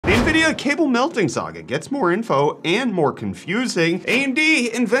Nvidia cable melting saga gets more info and more confusing.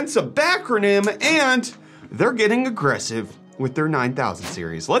 AMD invents a backronym and they're getting aggressive with their 9000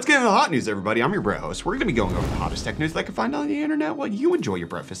 series. Let's get into the hot news, everybody. I'm your Brett host. We're gonna be going over the hottest tech news that I can find on the internet while you enjoy your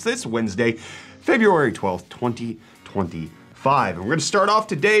breakfast this Wednesday, February 12th, 2025. And we're gonna start off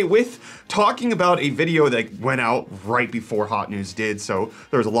today with talking about a video that went out right before hot news did. So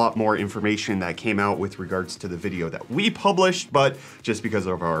there's a lot more information that came out with regards to the video that we published, but just because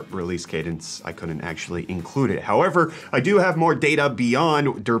of our release cadence, I couldn't actually include it. However, I do have more data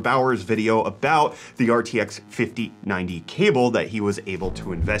beyond Bauer's video about the RTX 5090 cable that he was able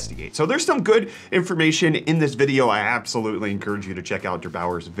to investigate. So there's some good information in this video. I absolutely encourage you to check out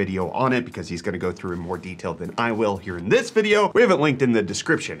Bauer's video on it because he's gonna go through in more detail than I will here in this video. We have it linked in the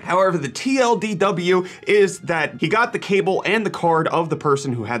description. However, the TLDW is that he got the cable and the card of the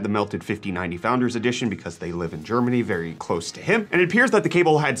person who had the melted 5090 Founders Edition because they live in Germany, very close to him. And it appears that the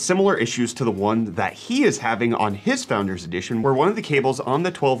cable had similar issues to the one that he is having on his Founders Edition, where one of the cables on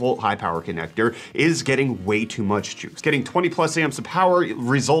the 12-volt high power connector is getting way too much juice, getting 20 plus amps of power,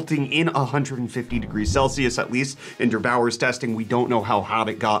 resulting in 150 degrees Celsius, at least in Bauer's testing. We don't know how hot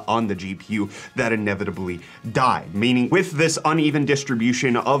it got on the GPU that inevitably died, meaning with this uneven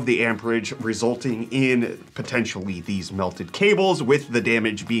distribution of the amperage resulting in potentially these melted cables, with the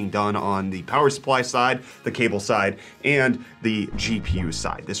damage being done on the power supply side, the cable side, and the GPU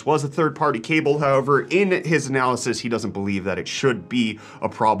side. This was a third-party cable, however, in his analysis, he doesn't believe that it should be a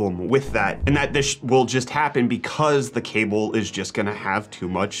problem with that, and that this will just happen because the cable is just gonna have too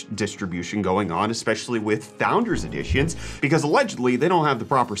much distribution going on, especially with Founders Editions, because allegedly they don't have the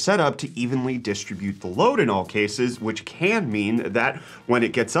proper setup to evenly distribute the load in all cases, which can mean that when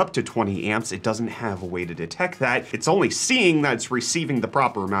it gets up to 20 amps, it doesn't have a way to detect that. It's only seeing that it's receiving the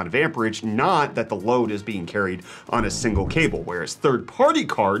proper amount of amperage, not that the load is being carried on a single cable, whereas third-party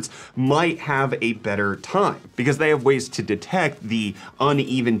cards might have a better time because they have ways to detect the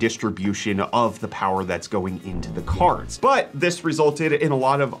uneven distribution of the power that's going into the cards. But this resulted in a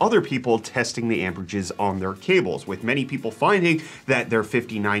lot of other people testing the amperages on their cables, with many people finding that their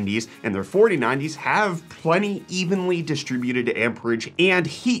 5090s and their 4090s have plenty evenly distributed amperage and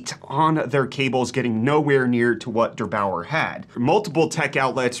heat on their cables, getting nowhere near to what Bauer had. Multiple tech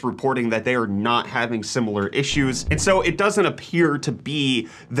outlets reporting that they are not having similar issues, and so it doesn't appear to be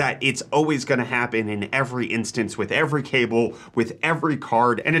that it's always going to happen in every instance with every cable, with every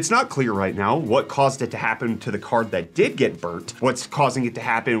card, and it's not clear right now what caused it to happen to the card that did get burnt, what's causing it to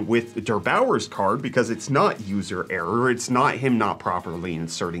happen with Bauer's card, because it's not user error, it's not him not properly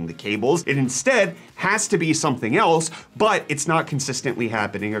inserting the cables, it instead has to be something else, but it's not consistently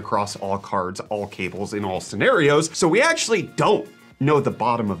happening across all cards, all cables, in all scenarios. So we actually don't know the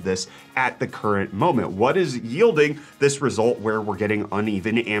bottom of this at the current moment. What is yielding this result where we're getting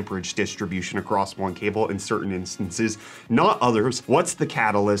uneven amperage distribution across one cable in certain instances, not others? What's the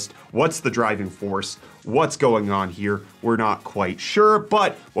catalyst? What's the driving force? What's going on here? We're not quite sure,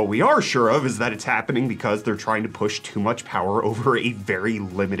 but what we are sure of is that it's happening because they're trying to push too much power over a very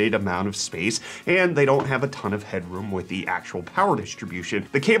limited amount of space, and they don't have a ton of headroom with the actual power distribution.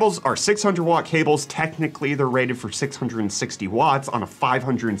 The cables are 600 watt cables. Technically, they're rated for 660 watts on a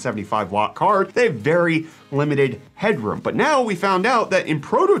 575 watt card. They have very limited headroom. But now we found out that in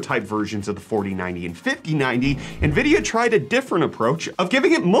prototype versions of the 4090 and 5090, Nvidia tried a different approach of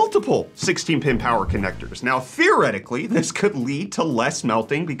giving it multiple 16-pin power connectors. Now, theoretically, this could lead to less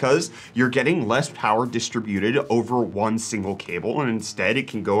melting because you're getting less power distributed over one single cable, and instead it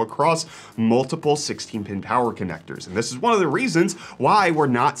can go across multiple 16-pin power connectors. And this is one of the reasons why we're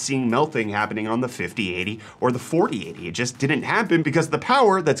not seeing melting happening on the 5080 or the 4080. It just didn't happen because the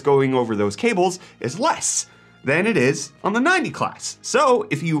power that's going over those cables is less than it is on the 90 class. So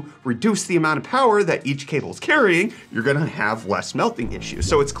if you reduce the amount of power that each cable is carrying, you're gonna have less melting issues.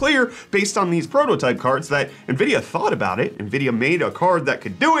 So it's clear based on these prototype cards that Nvidia thought about it. Nvidia made a card that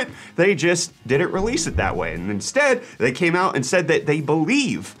could do it. They just didn't release it that way. And instead they came out and said that they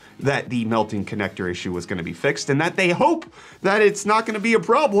believe that the melting connector issue was gonna be fixed and that they hope that it's not gonna be a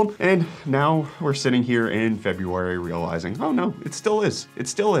problem. And now we're sitting here in February realizing, oh no, it still is. It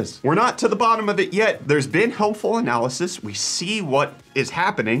still is. We're not to the bottom of it yet. There's been helpful analysis. We see what is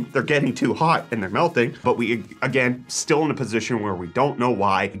happening. They're getting too hot and they're melting, but we, again, still in a position where we don't know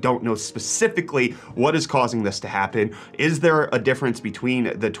why, we don't know specifically what is causing this to happen. Is there a difference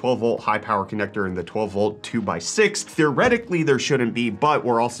between the 12 volt high power connector and the 12 volt 2x6? Theoretically, there shouldn't be, but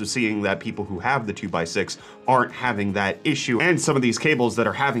we're also seeing that people who have the 2x6 aren't having that issue. And some of these cables that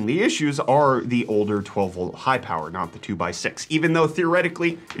are having the issues are the older 12 volt high power, not the 2x6, even though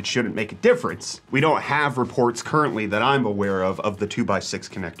theoretically it shouldn't make a difference. We don't have reports currently that I'm aware of the 2x6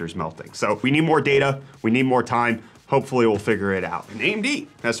 connectors melting. So we need more data, we need more time. Hopefully we'll figure it out. And AMD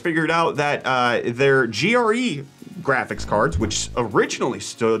has figured out that their GRE graphics cards, which originally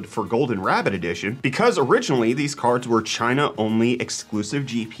stood for Golden Rabbit Edition, because originally these cards were China-only exclusive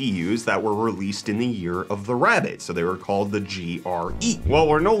GPUs that were released in the year of the rabbit. So they were called the GRE. Well,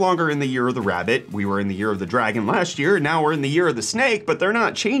 we're no longer in the year of the rabbit. We were in the year of the dragon last year. Now we're in the year of the snake, but they're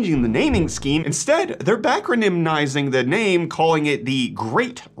not changing the naming scheme. Instead, they're bacronymizing the name, calling it the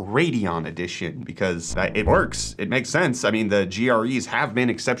Great Radeon Edition, because it works. It makes sense. I mean, the GREs have been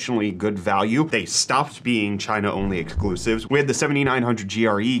exceptionally good value. They stopped being China-only exclusives. We had the 7900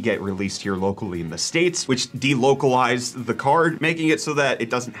 GRE get released here locally in the States, which delocalized the card, making it so that it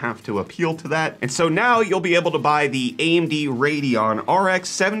doesn't have to appeal to that. And so now you'll be able to buy the AMD Radeon RX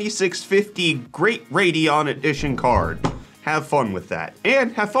 7650 Great Radeon Edition card. Have fun with that.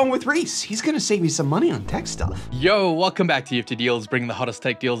 And have fun with Reece. He's gonna save you some money on tech stuff. Yo, welcome back to UFD Deals, bringing the hottest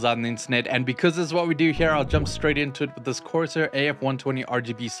tech deals out on the internet. And because this is what we do here, I'll jump straight into it with this Corsair AF120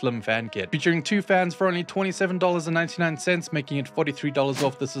 RGB Slim fan kit. Featuring 2 fans for only $27.99, making it $43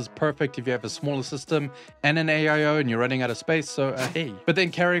 off. This is perfect if you have a smaller system and an AIO and you're running out of space, so hey. But then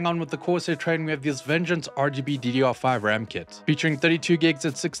carrying on with the Corsair train, we have this Vengeance RGB DDR5 RAM kit. Featuring 32 gigs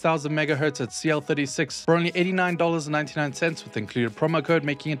at 6000 megahertz at CL36 for only $89.99 with included promo code,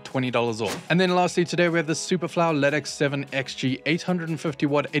 making it $20 off. And then lastly today we have the Superflower LED X7 XG 850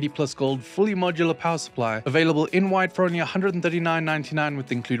 watt 80 plus gold fully modular power supply, available in white for only $139.99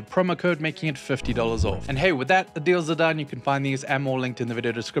 with included promo code, making it $50 off. And hey, with that, the deals are done. You can find these and more linked in the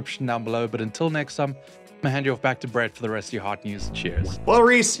video description down below. But until next time, I'm gonna hand you off back to Brett for the rest of your hot news. Cheers. Well,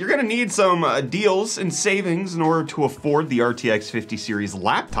 Reece, you're gonna need some deals and savings in order to afford the RTX 50 series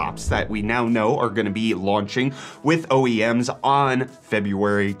laptops that we now know are gonna be launching with OEMs on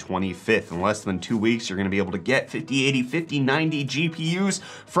February 25th. In less than 2 weeks, you're gonna be able to get 5080, 5090 GPUs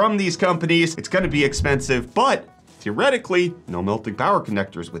from these companies. It's gonna be expensive, but theoretically, no melting power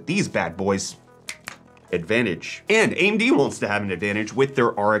connectors with these bad boys. Advantage. And AMD wants to have an advantage with their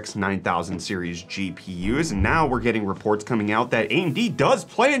RX 9000 series GPUs, and now we're getting reports coming out that AMD does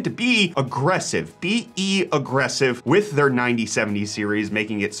plan to be aggressive, aggressive with their 9070 series,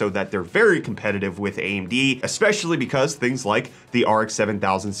 making it so that they're very competitive with AMD, especially because things like the RX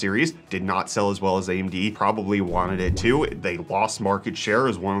 7000 series did not sell as well as AMD probably wanted it to. They lost market share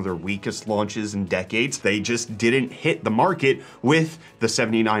as one of their weakest launches in decades. They just didn't hit the market with the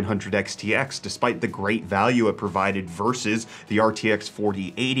 7900 XTX, despite the great value it provided versus the RTX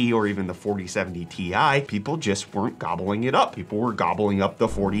 4080 or even the 4070 Ti. People just weren't gobbling it up. People were gobbling up the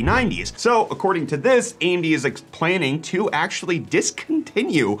 4090s. So according to this, AMD is planning to actually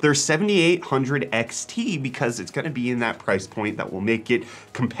discontinue their 7800 XT because it's going to be in that price point that will make it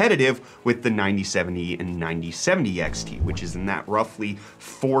competitive with the 9070 and 9070 XT, which is in that roughly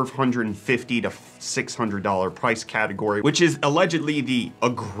 $450 to $600 price category, which is allegedly the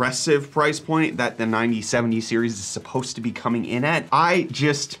aggressive price point that the 9070 series is supposed to be coming in at. I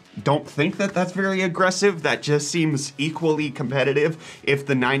just don't think that that's very aggressive. That just seems equally competitive. If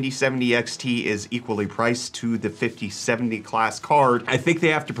the 9070 XT is equally priced to the 5070 class card, I think they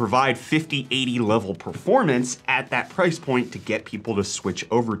have to provide 5080 level performance at that price point to get people to switch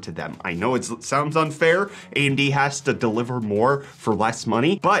over to them. I know it sounds unfair. AMD has to deliver more for less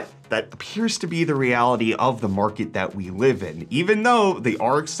money, but that appears to be the reality of the market that we live in. Even though the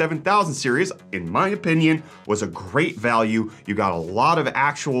RX 7000 series, in my opinion, was a great value, you got a lot of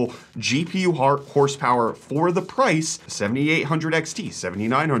actual GPU horsepower for the price. 7800 XT,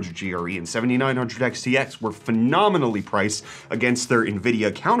 7900 GRE, and 7900 XTX were phenomenally priced against their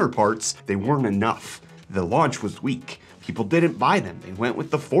Nvidia counterparts. They weren't enough. The launch was weak. People didn't buy them. They went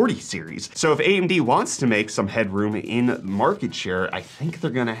with the 40 series. So if AMD wants to make some headroom in market share, I think they're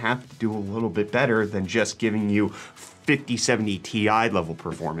gonna have to do a little bit better than just giving you 5070 Ti level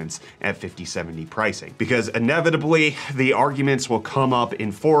performance at 5070 pricing. Because inevitably, the arguments will come up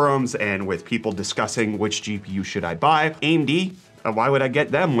in forums and with people discussing which GPU should I buy. AMD, why would I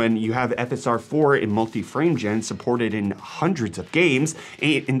get them when you have FSR 4 in multi-frame gen supported in hundreds of games?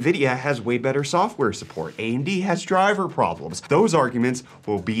 Nvidia has way better software support. AMD has driver problems. Those arguments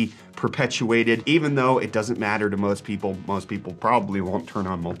will be perpetuated, even though it doesn't matter to most people. Most people probably won't turn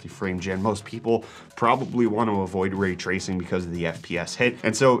on multi-frame gen. Most people probably want to avoid ray tracing because of the FPS hit.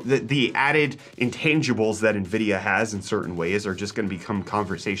 And so the added intangibles that Nvidia has in certain ways are just going to become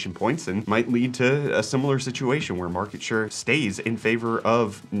conversation points and might lead to a similar situation where market share stays in favor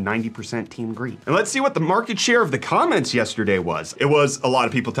of 90% Team Green. And let's see what the market share of the comments yesterday was. It was a lot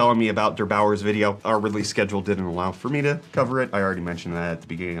of people telling me about Der Bauer's video. Our release schedule didn't allow for me to cover it. I already mentioned that at the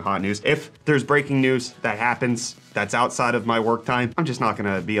beginning of Hot News. If there's breaking news that happens, that's outside of my work time. I'm just not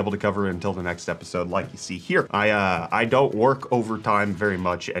gonna be able to cover it until the next episode like you see here. I don't work overtime very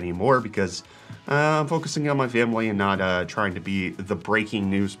much anymore because I'm focusing on my family and not trying to be the breaking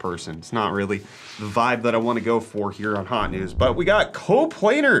news person. It's not really the vibe that I want to go for here on Hot News. But we got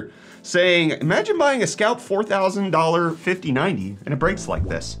Coplaner saying, imagine buying a Scout $4,000 5090 and it breaks like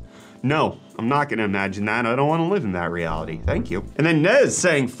this. No, I'm not gonna imagine that. I don't wanna live in that reality. Thank you. And then Nez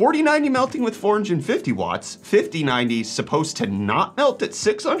saying 4090 melting with 450 watts. 5090 supposed to not melt at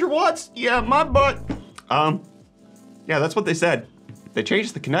 600 watts? Yeah, my butt. Yeah, that's what they said. They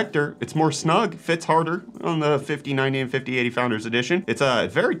changed the connector. It's more snug, fits harder on the 5090 and 5080 Founders Edition. It's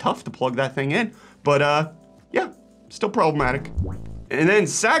very tough to plug that thing in, but yeah, still problematic. And then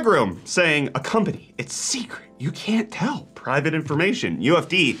Sagrum saying, a company, it's secret. You can't tell. Private information.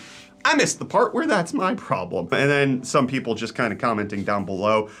 UFD, I missed the part where that's my problem. And then some people just kind of commenting down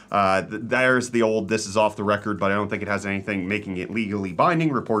below. There's the old, this is off the record, but I don't think it has anything making it legally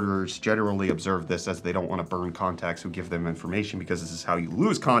binding. Reporters generally observe this as they don't want to burn contacts who give them information because this is how you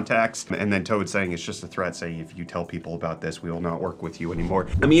lose contacts. And then Toad saying it's just a threat saying if you tell people about this, we will not work with you anymore.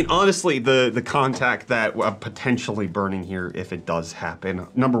 I mean, honestly, the contact that I'm potentially burning here, if it does happen,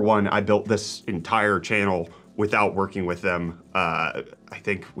 number one, I built this entire channel without working with them. I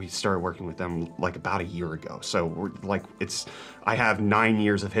think we started working with them like about a year ago. So we're like, I have 9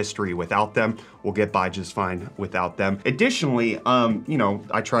 years of history without them. We'll get by just fine without them. Additionally, you know,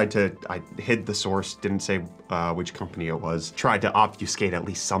 I hid the source, didn't say which company it was, tried to obfuscate at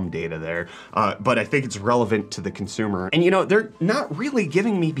least some data there. But I think it's relevant to the consumer. And you know, they're not really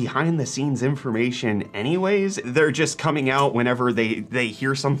giving me behind the scenes information anyways. They're just coming out whenever they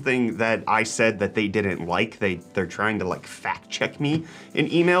hear something that I said that they didn't like. They're trying to like fact check me in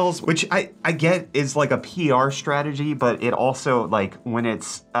emails, which I get is like a PR strategy, but it also like when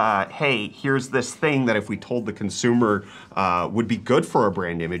it's, hey, here's this thing that if we told the consumer would be good for our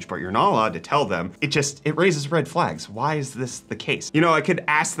brand image, but you're not allowed to tell them, it raises red flags. Why is this the case? You know, I could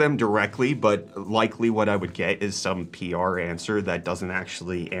ask them directly, but likely what I would get is some PR answer that doesn't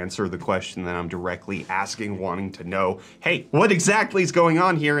actually answer the question that I'm directly asking, wanting to know, hey, what exactly is going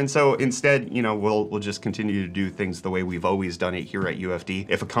on here? And so instead, you know, we'll just continue to do things the way we've always done it here at UFD.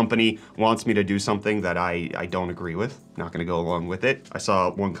 If a company wants me to do something that I don't agree with, I'm not gonna go along with it. I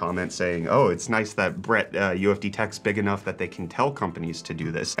saw one comment saying, oh, it's nice that Brett, UFD Tech's big enough that they can tell companies to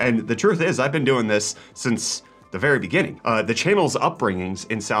do this. And the truth is, I've been doing this since the very beginning. The channel's upbringings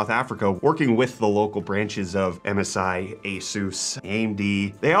in South Africa, working with the local branches of MSI, ASUS,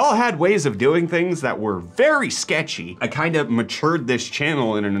 AMD, they all had ways of doing things that were very sketchy. I kind of matured this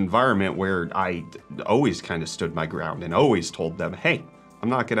channel in an environment where I always kind of stood my ground and always told them, hey, I'm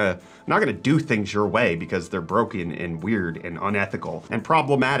not gonna do things your way because they're broken and weird and unethical and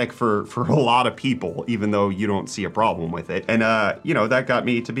problematic for a lot of people, even though you don't see a problem with it. And you know, that got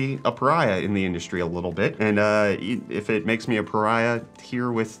me to be a pariah in the industry a little bit. And if it makes me a pariah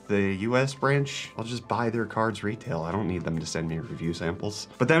here with the US branch, I'll just buy their cards retail. I don't need them to send me review samples.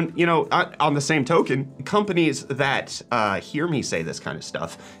 But then, you know, on the same token, companies that hear me say this kind of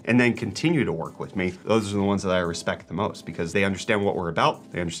stuff and then continue to work with me, those are the ones that I respect the most because they understand what we're about.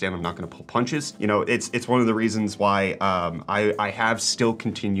 They understand I'm not going to pull punches. You know, it's one of the reasons why I have still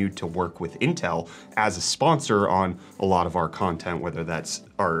continued to work with Intel as a sponsor on a lot of our content, whether that's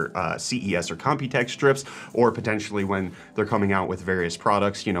our CES or Computex strips, or potentially when they're coming out with various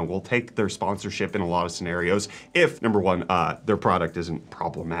products. You know, we'll take their sponsorship in a lot of scenarios if, number one, their product isn't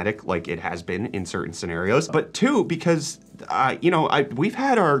problematic like it has been in certain scenarios, but two, because you know, we've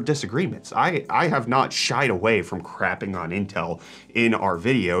had our disagreements. I have not shied away from crapping on Intel in our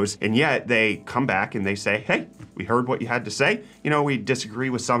videos, and yet they come back and they say, hey, we heard what you had to say. You know, we disagree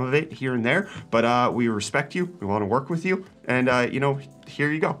with some of it here and there, but we respect you. We want to work with you, and you know,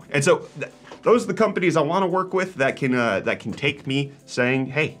 here you go. And so those are the companies I want to work with that can take me saying,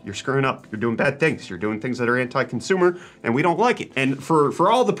 hey, you're screwing up, you're doing bad things, you're doing things that are anti-consumer, and we don't like it. And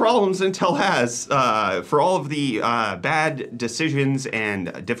for all the problems Intel has, for all of the bad decisions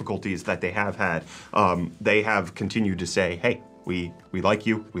and difficulties that they have had, they have continued to say, hey, we like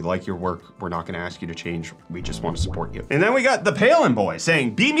you, we like your work, we're not gonna ask you to change, we just want to support you. And then we got the Palin boy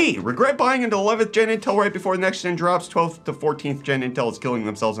saying, be me, regret buying into 11th gen Intel right before the next gen drops, 12th to 14th gen Intel is killing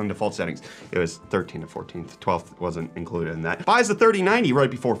themselves on default settings. It was 13th to 14th, 12th wasn't included in that. Buys the 3090 right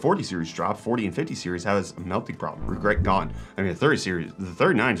before 40 series drop, 40 and 50 series has a melting problem, regret gone. I mean, the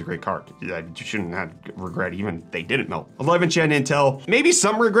 39 is a great card. You shouldn't have regret even they didn't melt. 11th gen Intel, maybe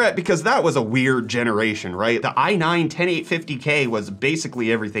some regret because that was a weird generation, right? The i9 10850K 11900K was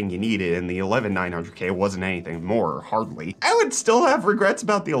basically everything you needed, and the 11900K wasn't anything more, hardly. I would still have regrets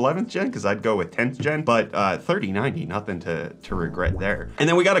about the 11th gen, because I'd go with 10th gen, but 3090, nothing to regret there. And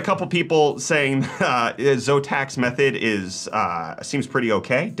then we got a couple people saying Zotac's method is seems pretty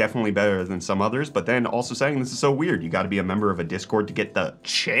okay, definitely better than some others, but then also saying this is so weird. You got to be a member of a Discord to get the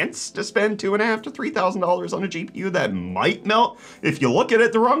chance to spend $2,500 to $3,000 on a GPU that might melt if you look at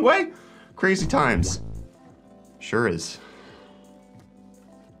it the wrong way. Crazy times. Sure is.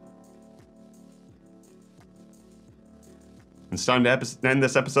 It's time to end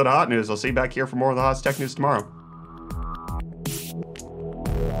this episode of Hot News. I'll see you back here for more of the hottest tech news tomorrow.